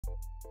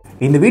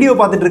இந்த வீடியோ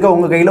பார்த்துட்டு இருக்க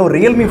உங்க கையில ஒரு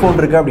Realme phone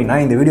இருக்கு அப்படினா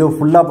இந்த வீடியோ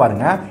ஃபுல்லா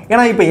பாருங்க.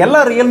 ஏனா இப்போ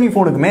எல்லா Realme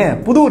phoneக்குமே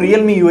புது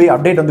Realme UI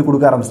அப்டேட் வந்து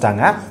கொடுக்க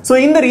ஆரம்பிச்சிட்டாங்க. சோ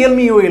இந்த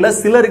Realme UI ல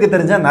சிலருக்கு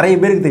தெரிஞ்ச நிறைய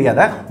பேருக்கு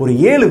தெரியாத ஒரு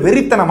 7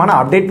 வெறித்தனமான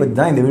அப்டேட் பத்தி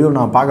தான் இந்த வீடியோ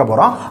நாம பார்க்க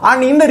போறோம்.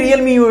 and இந்த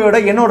Realme UI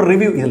யோட என்னோட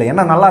ரிவ்யூ இதுல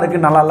என்ன நல்லா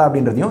இருக்கு நல்லா இல்ல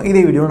அப்படின்றதையும்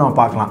இதே வீடியோல நாம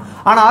பார்க்கலாம்.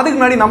 ஆனா அதுக்கு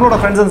முன்னாடி நம்மளோட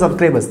फ्रेंड्स and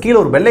subscribers கீழ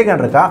ஒரு பெல்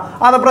ஐகான் இருக்கா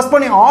அத பிரஸ்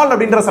பண்ணி ஆல்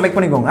அப்படிங்கற செலக்ட்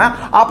பண்ணிக்கோங்க.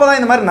 அப்பதான்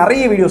இந்த மாதிரி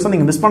நிறைய வீடியோஸ்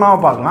நீங்க மிஸ்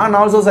பண்ணாம பார்க்கலாம். and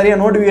also சரியா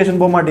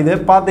நோட்டிஃபிகேஷன் போக மாட்டேங்குது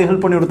பார்த்து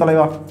ஹெல்ப் பண்ணி விடு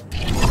தலைவா.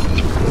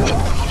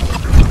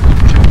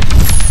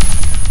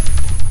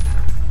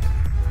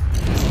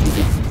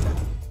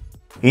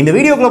 இந்த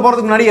வீடியோக்குள்ள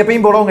போறதுக்கு முன்னாடி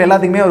எப்பவும் போல உங்க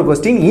எல்லாத்துக்குமே ஒரு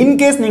क्वेश्चन இன்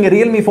கேஸ் நீங்க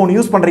Realme phone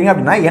யூஸ் பண்றீங்க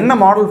அப்படினா என்ன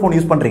மாடல் phone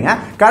யூஸ் பண்றீங்க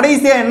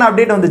கடைசியா என்ன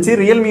அப்டேட் வந்துச்சு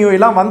Realme UI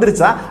எல்லாம்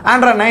வந்துருச்சா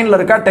Android 9 ல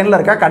இருக்கா 10 ல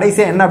இருக்கா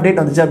கடைசியா என்ன அப்டேட்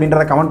வந்துச்சு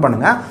அப்படிங்கறத கமெண்ட்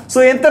பண்ணுங்க சோ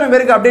எத்தனை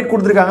பேருக்கு அப்டேட்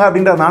கொடுத்திருக்காங்க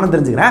அப்படிங்கறத நானும்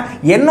தெரிஞ்சுக்கிறேன்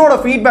என்னோட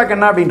ஃபீட்பேக்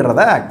என்ன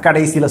அப்படிங்கறத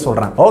கடைசில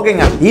சொல்றேன்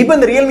ஓகேங்க இப்போ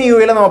இந்த Realme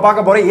UI ல நம்ம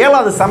பார்க்க போற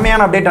ஏழாவது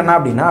செமையான அப்டேட் என்ன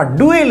அப்படினா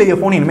dual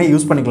earphone இனிமே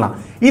யூஸ் பண்ணிக்கலாம்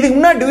இதுக்கு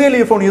முன்னாடி dual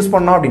earphone யூஸ்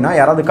பண்ணோம் அப்படினா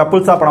யாராவது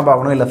கப்பிள்ஸா படம்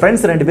பார்க்கணும் இல்ல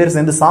फ्रेंड्स ரெண்டு பேர்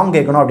சேர்ந்து சாங்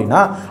கேட்கணும் அப்படினா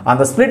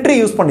அந்த ஸ்ப்ளிட்டர்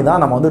யூஸ் பண்ணி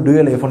தான் நம்ம வந்து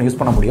dual earphone யூஸ்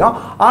பண்ண முடியும்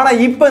ஆனா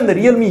இப்போ இந்த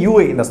Realme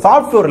UI இந்த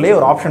சாஃப்ட்வேர்லயே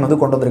ஒரு ஆப்ஷன் வந்து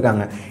கொண்டு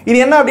வந்திருக்காங்க இது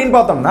என்ன அப்படினு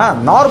பார்த்தோம்னா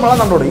நார்மலா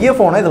நம்மளோட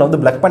இயர்போனை இதல வந்து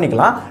பிளக்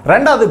பண்ணிக்கலாம்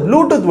ரெண்டாவது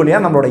ப்ளூடூத்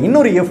வழியா நம்மளோட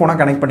இன்னொரு இயர்போனை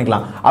கனெக்ட்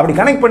பண்ணிக்கலாம் அப்படி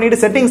கனெக்ட் பண்ணிட்டு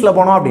செட்டிங்ஸ்ல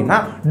போனோம் அப்படினா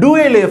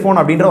dual earphone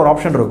அப்படிங்கற ஒரு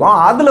ஆப்ஷன் இருக்கும்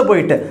அதுல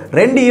போயிட்டு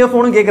ரெண்டு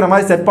இயர்போனும் கேக்குற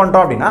மாதிரி செட்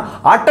பண்ணிட்டோம் அப்படினா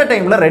அட் a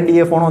டைம்ல ரெண்டு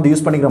இயர்போனும் வந்து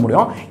யூஸ் பண்ணிக்க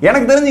முடியும்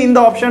எனக்கு தெரிஞ்சு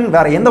இந்த ஆப்ஷன்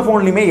வேற எந்த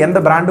போன்லயுமே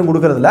எந்த பிராண்டும்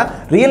கொடுக்கறது இல்ல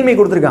Realme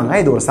கொடுத்திருக்காங்க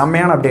இது ஒரு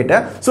செமையான அப்டேட்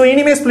சோ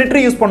இனிமே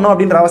ஸ்ப்ளிட்டர் யூஸ் பண்ணனும்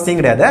அப்படிங்கற அவசியம்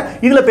கிடையாது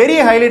இதுல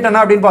பெரிய ஹைலைட் என்ன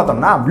அப்படினு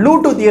பார்த்தோம்னா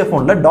ப்ளூடூத்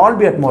இயர்போன்ல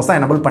Dolby Atmos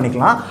எனேபிள்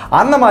பண்ணிக்கலாம்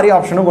அந்த மாதிரி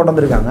ஆப்ஷனும் கொண்டு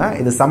வந்திருக்காங்க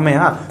இது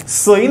செமையா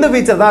சோ இந்த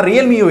ஃபீச்சர் தான்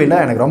Realme UI ல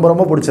எனக்கு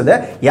ரொம்ப பிடிச்சது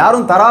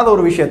யாரும் தராத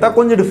ஒரு விஷயத்தை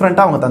கொஞ்சம்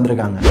டிஃபரண்டா அவங்க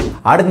தந்திருக்காங்க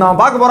அடுத்து நாம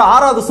பார்க்க போற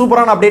ஆறாவது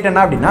சூப்பரான அப்டேட் என்ன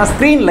அப்படினா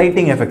ஸ்கிரீன்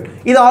லைட்டிங் எஃபெக்ட்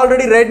இது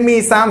ஆல்ரெடி Redmi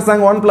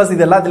Samsung OnePlus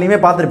இது எல்லாத்துலயுமே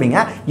பார்த்திருப்பீங்க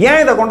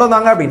ஏன் இத கொண்டு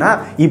வந்தாங்க அப்படினா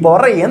இப்போ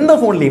வர எந்த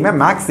போன்லயுமே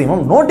மேக்ஸिमम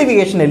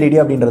நோட்டிஃபிகேஷன் LED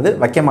அப்படின்றது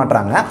வைக்க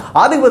மாட்டாங்க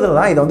அதுக்கு பதிலா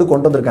தான் இத வந்து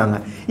கொண்டு வந்திருக்காங்க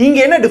இங்க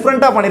என்ன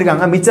டிஃபரண்டா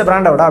பண்ணிருக்காங்க மிச்ச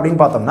பிராண்டை விட அப்படினு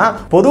பார்த்தோம்னா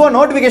பொதுவா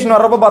நோட்டிஃபிகேஷன்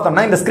வரப்ப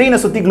பார்த்தோம்னா இந்த ஸ்கிரீனை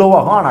சுத்தி க்ளோ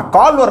ஆகும் ஆனா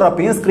கால்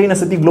வரப்பையும் ஸ்கிரீனை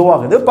சுத்தி க்ளோ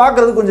ஆகுது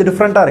பார்க்கிறது கொஞ்சம்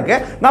டிஃபரண்டா இருக்கு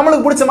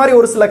நமக்கு பிடிச்ச மாதிரி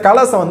ஒரு சில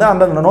கலர்ஸ் வந்து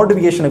அந்த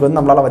நோட்டிஃபிகேஷனுக்கு வந்து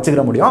நம்மளால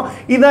வச்சுக்கிற முடியும்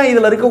இதான்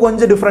இதுல இருக்க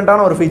கொஞ்சம்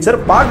டிஃபரண்டான ஒரு ஃபீச்சர்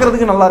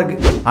பார்க்கிறதுக்கு நல்லா இருக்கு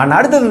and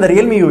அடுத்து இந்த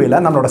Realme UI ல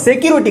நம்மளோட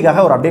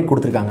செக்யூரிட்டிக்காக ஒரு அப்டேட்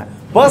கொடுத்திருக்காங்க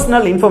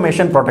பர்சனல்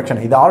இன்ஃபர்மேஷன் ப்ரொடெக்ஷன்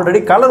இது ஆல்ரெடி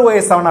கலர்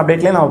OS 7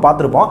 அப்டேட்லயே நம்ம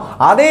பார்த்திருப்போம்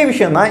அதே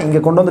விஷயம் தான் இங்க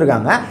கொண்டு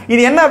வந்திருக்காங்க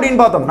இது என்ன அப்படினு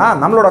பார்த்தோம்னா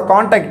நம்மளோட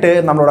கான்டாக்ட்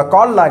நம்மளோட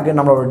கால் லாக்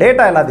நம்மளோட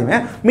டேட்டா எல்லாத்தையுமே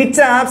மிச்ச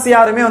ஆப்ஸ்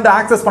யாருமே வந்து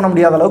ஆக்சஸ் பண்ண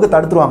முடியாத அளவுக்கு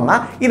தடுத்துருவாங்கன்னா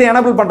இதை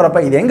எனேபிள்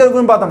பண்றப்ப இது எங்க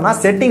இருக்குன்னு பார்த்தோம்னா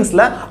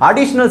செட்டிங்ஸ்ல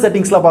அடிஷனல்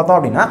செட்டிங்ஸ்ல பார்த்தோம்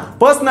அப்படினா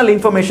பர்சனல்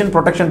இன்ஃபர்மேஷன்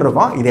ப்ரொடெக்ஷன்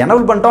இருக்கும் இது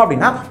எனேபிள் பண்ணிட்டோம்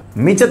அப்படினா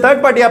மிச்ச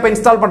தேர்ட் பார்ட்டி ஆப்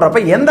இன்ஸ்டால்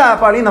பண்றப்ப எந்த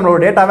ஆப்பாலையும் நம்மளோட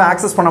டேட்டாவை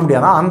ஆக்சஸ் பண்ண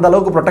முடியாதா அந்த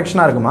அளவுக்கு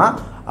ப்ரொடெக்ஷனா இருக்குமா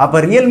அப்ப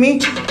Realme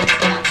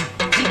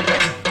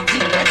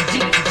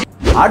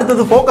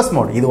அடுத்து ஃபோக்கஸ்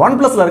மோட் இது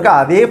OnePlus ல இருக்க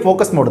அதே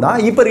ஃபோக்கஸ் மோட் தான்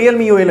இப்போ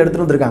Realme UI ல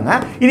எடுத்துட்டு வந்திருக்காங்க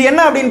இது என்ன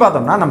அப்படினு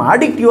பார்த்தோம்னா நம்ம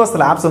அடிக்டிவா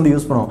சில ஆப்ஸ் வந்து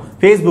யூஸ் பண்ணுவோம்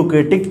Facebook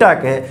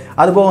TikTok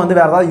அது போக வந்து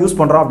வேற ஏதாவது யூஸ்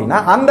பண்றோம் அப்படினா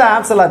அந்த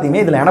ஆப்ஸ்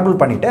எல்லாத்தையுமே இதுல எனேபிள்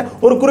பண்ணிட்டு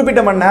ஒரு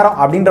குறிப்பிட்ட மணி நேரம்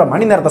அப்படிங்கற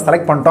மணி நேரத்தை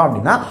செலக்ட் பண்ணிட்டோம்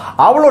அப்படினா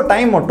அவ்வளவு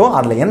டைம் மட்டும்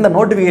அதுல எந்த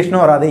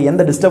நோட்டிஃபிகேஷனும் வராது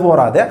எந்த டிஸ்டர்பும்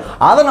வராது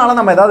அதனால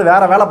நம்ம ஏதாவது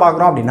வேற வேலை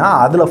பார்க்கறோம் அப்படினா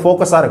அதுல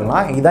ஃபோக்கஸா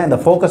இருக்கலாம் இதான் இந்த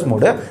ஃபோக்கஸ்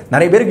மோட்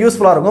நிறைய பேருக்கு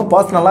யூஸ்ஃபுல்லா இருக்கும்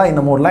பர்சனலா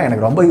இந்த மோட்லாம்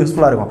எனக்கு ரொம்ப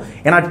யூஸ்ஃபுல்லா இருக்கும்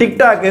ஏனா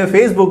TikTok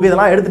Facebook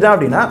இதெல்லாம் எடுத்துட்டா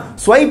அப்படினா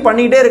ஸ்வைப்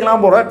பண்ணிட்டே இருக்கலாம்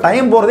போற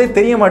டைம் போறதே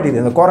தெரிய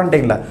மாட்டேங்குது இந்த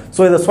குவாரண்டைன்ல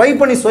சோ இத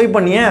ஸ்வைப்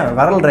பண்ணியே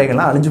விரல்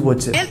ரேகைலாம் அழிஞ்சு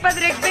போச்சு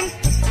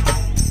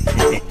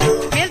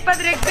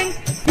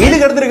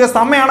இதுக்கு அடுத்து இருக்க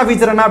செமையான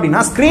ஃபீச்சர் என்ன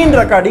அப்படினா ஸ்கிரீன்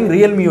ரெக்கார்டிங்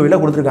Realme UI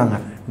ல கொடுத்திருக்காங்க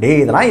டேய்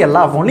இதெல்லாம் எல்லா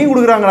போன்லயும்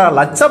கொடுக்குறாங்களா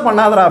லட்ச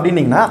பண்ணாதடா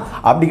அப்படின்னீங்கன்னா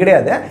அப்படி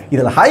கிடையாது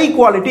இதுல ஹை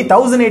குவாலிட்டி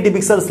 1080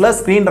 பிக்சல்ஸ்ல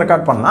ஸ்கிரீன்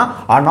ரெக்கார்ட் பண்ணலாம்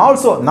and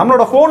also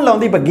நம்மளோட போன்ல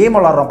வந்து இப்ப கேம்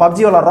விளையாடுறோம் PUBG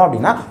விளையாடுறோம்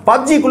அப்படினா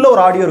PUBG குள்ள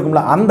ஒரு ஆடியோ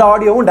இருக்கும்ல அந்த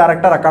ஆடியோவும்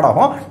டைரக்டா ரெக்கார்ட்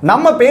ஆகும்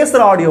நம்ம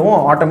பேசுற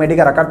ஆடியோவும்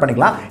ஆட்டோமேட்டிக்கா ரெக்கார்ட்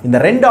பண்ணிக்கலாம் இந்த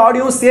ரெண்டு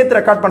ஆடியோவும் சேர்த்து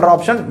ரெக்கார்ட் பண்ற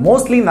ஆப்ஷன்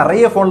மோஸ்ட்லி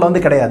நிறைய போன்ல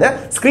வந்து கிடையாது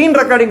ஸ்கிரீன்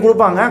ரெக்கார்டிங்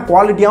கொடுப்பாங்க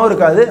குவாலிட்டியாவும்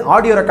இருக்காது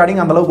ஆடியோ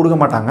ரெக்கார்டிங் அந்த அளவுக்கு கொடுக்க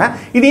மாட்டாங்க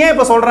இது ஏன்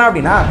இப்ப சொல்றேன்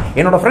அப்படினா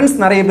என்னோட फ्रेंड्स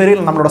நிறைய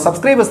பேர் நம்மளோட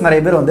சப்ஸ்கிரைபர்ஸ்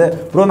நிறைய பேர் வந்து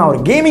ப்ரோ நான்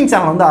ஒரு கேமிங்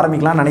சேனல் வந்து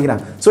ஆரம்பிக்கலாம்னு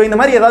நினைக்கிறேன் சோ இந்த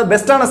மாதிரி ஏதாவது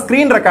பெஸ்டான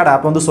ஸ்கிரீன் ரெக்கார்ட்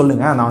ஆப் வந்து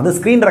சொல்லுங்க நான் வந்து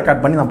ஸ்கிரீன்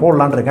ரெக்கார்ட் பண்ணி நான்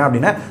போடலாம்னு இருக்கேன்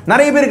அப்படினா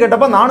நிறைய பேர்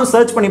கேட்டப்ப நானும்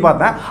சர்ச் பண்ணி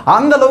பார்த்தேன்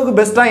அந்த அளவுக்கு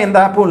பெஸ்டா எந்த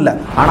ஆப்பும் இல்ல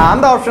ஆனா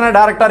அந்த ஆப்ஷனை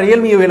டைரக்டா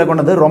Realme UI ல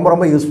கொண்டு வந்து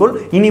ரொம்ப யூஸ்ஃபுல்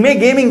இனிமே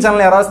கேமிங்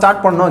சேனல் யாராவது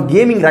ஸ்டார்ட் பண்ணனும்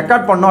கேமிங்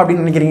ரெக்கார்ட் பண்ணனும்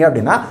அப்படி நினைக்கிறீங்க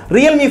அப்படினா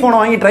Realme போன்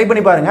வாங்கி ட்ரை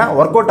பண்ணி பாருங்க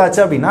வொர்க் அவுட்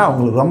ஆச்சு அப்படினா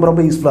உங்களுக்கு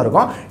ரொம்ப யூஸ்ஃபுல்லா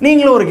இருக்கும்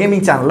நீங்களும் ஒரு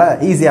கேமிங் சேனலை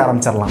ஈஸியா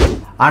ஆரம்பிச்சிடலாம்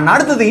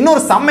அடுத்தது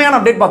இன்னொரு செமையான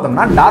அப்டேட்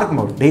பார்த்தோம்னா டார்க்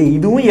மோட் டேய்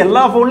இதுவும்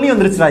எல்லா போன்லயும்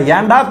வந்துருச்சுடா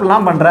ஏன்டா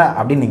இப்படிலாம் பண்ற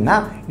அப்படின்னீங்கன்னா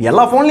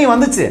எல்லா போன்லயும்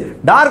வந்துச்சு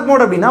டார்க்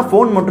மோட் அப்படினா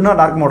போன் மட்டும் தான்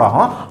டார்க் மோட்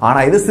ஆகும் ஆனா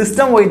இது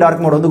சிஸ்டம் வைட்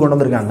டார்க் மோட் வந்து கொண்டு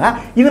வந்திருக்காங்க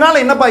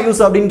இதனால என்னப்பா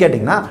யூஸ் அப்படினு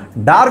கேட்டிங்கன்னா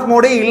டார்க்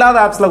மோடே இல்லாத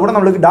ஆப்ஸ்ல கூட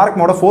நமக்கு டார்க்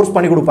மோட ஃபோர்ஸ்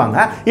பண்ணி கொடுப்பாங்க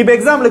இப்போ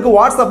எக்ஸாம்பிளுக்கு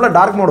வாட்ஸ்அப்ல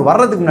டார்க் மோட்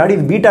வர்றதுக்கு முன்னாடி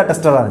இது பீட்டா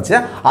டெஸ்டரா இருந்துச்சு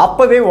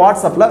அப்பவே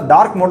வாட்ஸ்அப்ல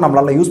டார்க் மோட்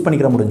நம்மளால யூஸ்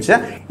பண்ணிக்கிற முடிஞ்சு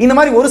இந்த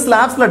மாதிரி ஒரு சில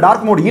ஆப்ஸ்ல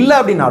டார்க் மோட் இல்ல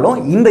அப்படினாலும்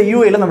இந்த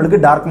UI ல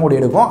நமக்கு டார்க் மோட்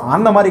எடுக்கும்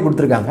அந்த மாதிரி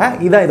கொடுத்திருக்காங்க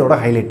இதான் இதோட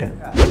ஹைலைட்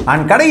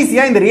அண்ட்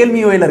கடைசியா இந்த Realme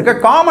UI ல இருக்க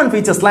காமன்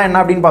ஃபீச்சர்ஸ்லாம் என்ன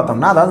அப்படின்னு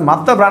பார்த்தோம்னா, அதாவது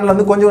மற்ற பிராண்ட்ல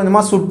இருந்து கொஞ்சம்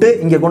கொஞ்சமா சுட்டு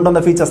இங்க கொண்டு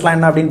வந்த ஃபீச்சர்ஸ்லாம்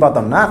என்ன அப்படின்னு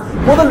பார்த்தோம்னா,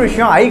 முதல்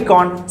விஷயம்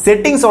ஐகான்,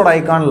 செட்டிங்ஸோட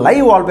ஐகான்,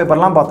 லைவ்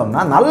வால்பேப்பர்லாம்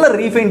பார்த்தோம்னா நல்ல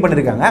ரீஃபைன்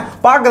பண்ணிருக்காங்க.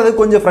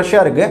 பார்க்கிறதுக்கு கொஞ்சம்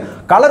ஃப்ரெஷ்ஷா இருக்கு.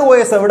 கலர்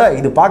OS விட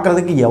இது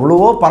பார்க்கிறதுக்கு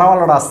எவ்வளவோ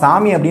பரவாயில்லடா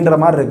சாமி அப்படின்ற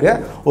மாதிரி இருக்கு.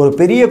 ஒரு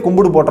பெரிய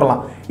கும்பிடு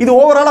போட்டுறலாம். இது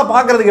ஓவராலா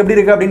பார்க்கிறதுக்கு எப்படி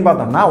இருக்கு அப்படின்னு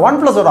பார்த்தோம்னா,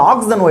 OnePlus-ஓட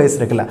ஆக்சிஜன் OS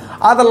இருக்குல்ல,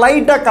 அதை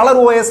லைட்டா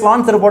கலர் OS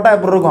லான்ச்சர் போட்டா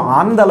எப்படி இருக்கும்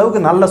அந்த அளவுக்கு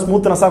நல்ல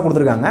ஸ்மூத்னஸா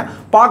கொடுத்துருக்காங்க.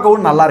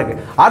 பார்க்கவும் நல்லா இருக்கு.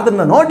 அடுத்து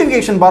இந்த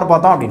நோட்டிபிகேஷன் பார்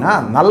பார்த்தோம் அப்படின்னா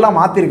நல்லா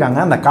மாத்திருக்காங்க.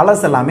 அந்த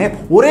கலர்ஸ் எல்லாமே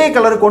ஒரே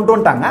கலர் கொண்டு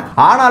வந்துட்டாங்க.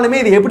 ஆனாலுமே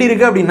இது எப்படி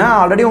இருக்கு அப்படின்னா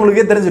ஆல்ரெடி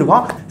உங்களுக்கே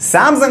தெரிஞ்சிருக்கும்.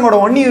 சாம்சங்கோட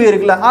One UI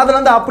இருக்குல்ல, அதுல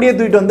இருந்து அப்படியே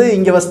தூக்கிட்டு வந்து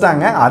இங்க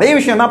வச்சிட்டாங்க. அதே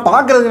விஷயம் தான்,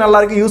 பார்க்கிறதுக்கு நல்லா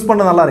இருக்கு, யூஸ்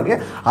பண்ண நல்லா இருக்கு,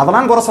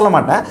 அதெல்லாம் குறை சொல்ல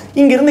மாட்டேன்.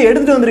 இங்க இருந்து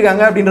எடுத்துட்டு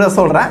வந்திருக்காங்க அப்படின்றத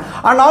சொல்றேன்.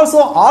 And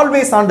also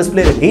always on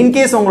display இருக்கு. இன்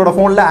கேஸ் உங்களோட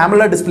போன்ல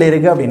AMOLED டிஸ்பிளே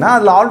இருக்கு அப்படின்னா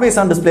அதுல ஆல்வேஸ்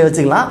ஆன் டிஸ்பிளே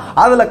வச்சுக்கலாம்.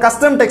 அதுல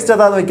கஸ்டம் டெக்ஸ்ட்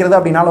ஏதாவது வைக்கிறது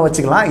அப்படினாலும்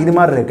வச்சுக்கலாம். இது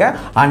மாதிரி இருக்கு.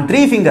 அண்ட்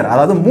 3 ஃபிங்கர்,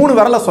 அதாவது 3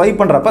 விரல ஸ்வைப்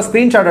பண்றப்ப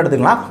ஸ்கிரீன்ஷாட்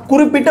எடுத்துக்கலாம்.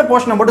 குறிப்பிட்ட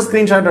போர்ஷனை மட்டும்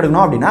ஸ்கிரீன்ஷாட்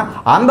எடுக்கணும் அப்படின்னா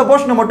அந்த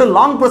போர்ஷனை மட்டும்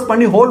லாங் பிரஸ்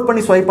பண்ணி ஹோல்ட்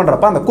பண்ணி ஸ்வைப்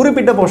பண்றப்ப அந்த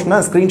குறிப்பிட்ட போர்ஷனை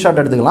ஸ்கிரீன்ஷாட்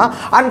எடுத்துக்கலாம்.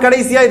 அண்ட்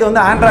கடைசியா இது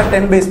வந்து Android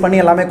 10 பேஸ் பண்ணி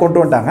எல்லாமே கொண்டு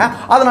வந்துட்டாங்க.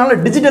 அதனால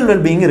டிஜிட்டல்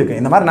வெல்பீயிங் இருக்கு.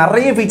 இந்த மாதிரி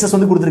நிறைய ஃபீச்சர்ஸ்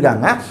வந்து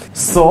கொடுத்திருக்காங்க.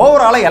 சோ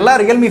ஓவரால் எல்லா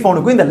Realme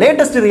போனுக்கும் இந்த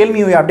லேட்டஸ்ட் Realme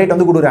UI அப்டேட்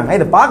வந்து கொடுக்குறாங்க.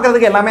 இது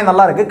பார்க்கிறதுக்கு எல்லாமே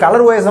நல்லா இருக்கு.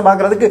 கலர் OS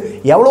பார்க்கிறதுக்கு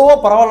எவ்வளவோ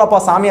பரவாயில்லப்பா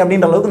சாமி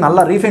அப்படின்ற அளவுக்கு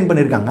நல்லா ரீஃபைன்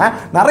பண்ணிருக்காங்க.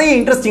 நிறைய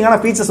இன்ட்ரெஸ்டிங்கான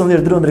ஃபீச்சர்ஸ் வந்து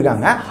எடுத்துட்டு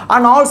வந்திருக்காங்க.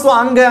 அண்ட் ஆல்சோ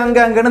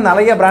அங்கன்னு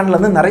நிறைய பிராண்ட்ல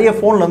இருந்து நிறைய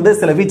போன்ல இருந்து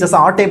சில ஃபீச்சர்ஸ்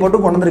ஆட்டை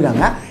போட்டு கொண்டு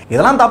வந்திருக்காங்க.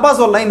 இதெல்லாம் தப்பா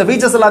சொல்ல, இந்த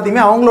ஃபீச்சர்ஸ்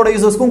எல்லாத்தையுமே அவங்களோட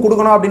யூசர்ஸ்க்கும்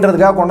கொடுக்கணும்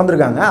அப்படின்றதுக்காக கொண்டு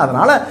வந்திருக்காங்க.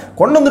 அதனால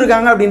கொண்டு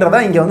வந்திருக்காங்க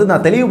அப்படின்றத இங்க வந்து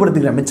நான்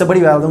தெளிவுபடுத்திக்கிறேன். மிச்சப்படி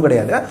வேற எதுவும்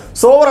கிடையாது.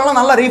 சோ ஓவராலா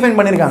நல்லா ரீஃபைன்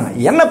பண்ணிருக்காங்க.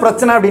 என்ன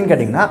பிரச்சனை அப்படின்னு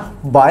கேட்டீங்கன்னா,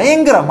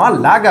 பயங்கரமா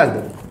லாக்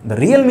ஆகுது. இந்த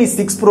Realme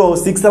 6 Pro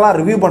 6 எல்லாம்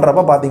ரிவ்யூ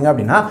பண்றப்ப பாத்தீங்க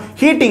அப்படின்னா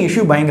ஹீட்டிங்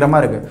இஷ்யூ பயங்கரமா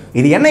இருக்கு.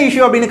 இது என்ன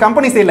இஷ்யூ அப்படின்னு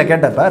கம்பெனி சைடுல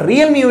கேட்டப்ப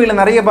Realme UI ல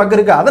நிறைய பக்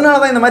இருக்கு, அதனால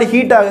தான் இந்த மாதிரி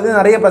ஹீட் ஆகுது,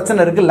 நிறைய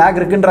பிரச்சனை இருக்கு, லாக்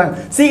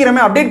இருக்குன்றாங்க.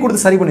 சீக்கிரமே அப்டேட்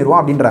கொடுத்து சரி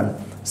பண்ணிடுவோம் அப்படின்றாங்க.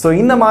 ஸோ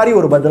இந்த மாதிரி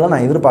ஒரு பதிலாக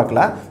நான்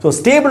எதிர்பார்க்கல. ஸோ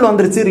ஸ்டேபிள்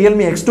வந்துருச்சு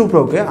Realme X2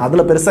 Proக்கு,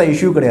 அதில் பெருசாக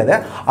இஷ்யூ கிடையாது.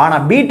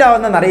 ஆனால் பீட்டா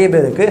வந்து நிறைய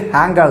பேருக்கு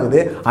ஹேங் ஆகுது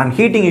அண்ட்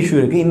ஹீட்டிங் இஷ்யூ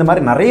இருக்குது. இந்த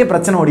மாதிரி நிறைய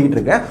பிரச்சனை ஓடிக்கிட்டு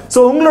இருக்கு. ஸோ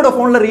உங்களோட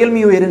ஃபோனில் Realme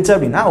UI இருந்துச்சு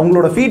அப்படின்னா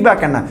உங்களோட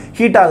ஃபீட்பேக் என்ன?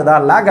 ஹீட் ஆகுதா,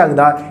 லேக்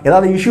ஆகுதா,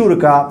 ஏதாவது இஷ்யூ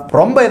இருக்கா,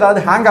 ரொம்ப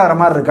ஏதாவது ஹேங் ஆகிற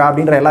மாதிரி இருக்கா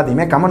அப்படின்ற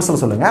எல்லாத்தையுமே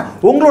கமெண்ட்ஸில் சொல்லுங்கள்.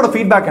 உங்களோட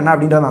ஃபீட்பேக் என்ன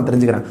அப்படின்றத நான்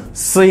தெரிஞ்சுக்கிறேன்.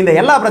 ஸோ இந்த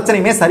எல்லா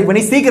பிரச்சனையுமே சரி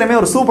பண்ணி சீக்கிரமே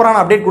ஒரு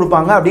சூப்பரான அப்டேட்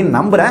கொடுப்பாங்க அப்படின்னு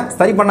நம்புறேன்.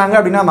 சரி பண்ணாங்க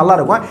அப்படின்னா நல்லா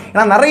இருக்கும்.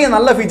 ஏன்னா நிறைய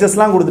நல்ல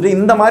ஃபீச்சர்ஸ்லாம் கொடுத்துட்டு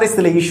இந்த மாதிரி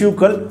சில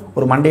இஷ்யூக்கள்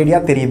ஒரு மண்டேடியா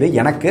தெரியுது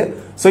எனக்கு.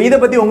 சோ இத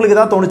பத்தி உங்களுக்கு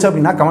ஏதாவது தோணுச்சு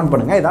அப்படினா கமெண்ட்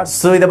பண்ணுங்க.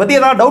 சோ இத பத்தி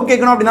ஏதாவது டவுட்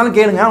கேட்கணும் அப்படினாலும்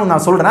கேளுங்க,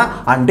 நான் சொல்றேன்.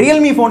 அண்ட்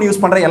Realme phone யூஸ்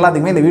பண்ற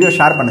எல்லாத்துக்குமே இந்த வீடியோ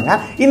ஷேர் பண்ணுங்க.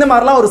 இந்த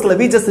மாதிரிலாம் ஒரு சில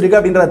ஃபீச்சர்ஸ் இருக்கு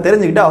அப்படின்றத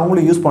தெரிஞ்சுக்கிட்டு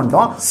அவங்களும் யூஸ்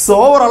பண்ணிட்டோம். சோ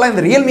ஓவராலா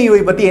இந்த Realme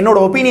UI பத்தி என்னோட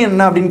ஒப்பீனியன்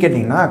என்ன அப்படின்னு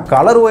கேட்டீங்கன்னா,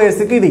 கலர்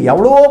OSக்கு இது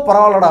எவ்வளவோ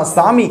பரவாயில்லடா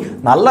சாமி,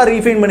 நல்லா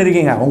ரீஃபைன்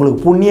பண்ணிருக்கீங்க, உங்களுக்கு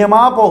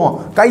புண்ணியமா போகும்,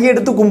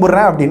 கையெடுத்து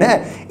கும்பிடுறேன் அப்படின்னு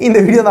இந்த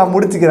வீடியோ நான்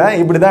முடிச்சுக்கிறேன்.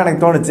 இப்படிதான்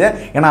எனக்கு தோணுச்சு.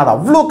 ஏன்னா அது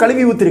அவ்வளோ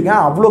கழுவி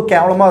ஊத்திருக்கேன், அவ்வளோ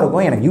கேவலமா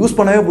இருக்கும், எனக்கு யூஸ்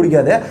பண்ணவே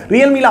பிடிக்காது.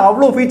 Realmeல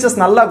அவ்வளோ ஃபீச்சர்ஸ்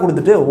நல்லா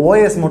கொடுத்துட்டு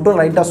OS மட்டும்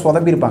லைட்டா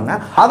சொதப்பிருப்பாங்க.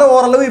 அதை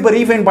ஓரளவு இப்போ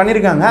ரீஃபைன்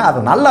பண்ணிருக்காங்க. அதை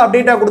நல்ல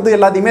அப்டேட்டா கொடுத்து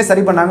எல்லாத்தையுமே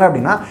சரி பண்ணாங்க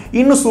அப்படின்னா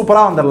இன்னும்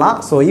சூப்பரா வந்துடலாம்.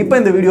 ஸோ இப்போ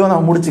இந்த வீடியோ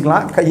நான்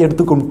முடிச்சுக்கலாம்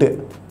கையெடுத்து கும்பிட்டு.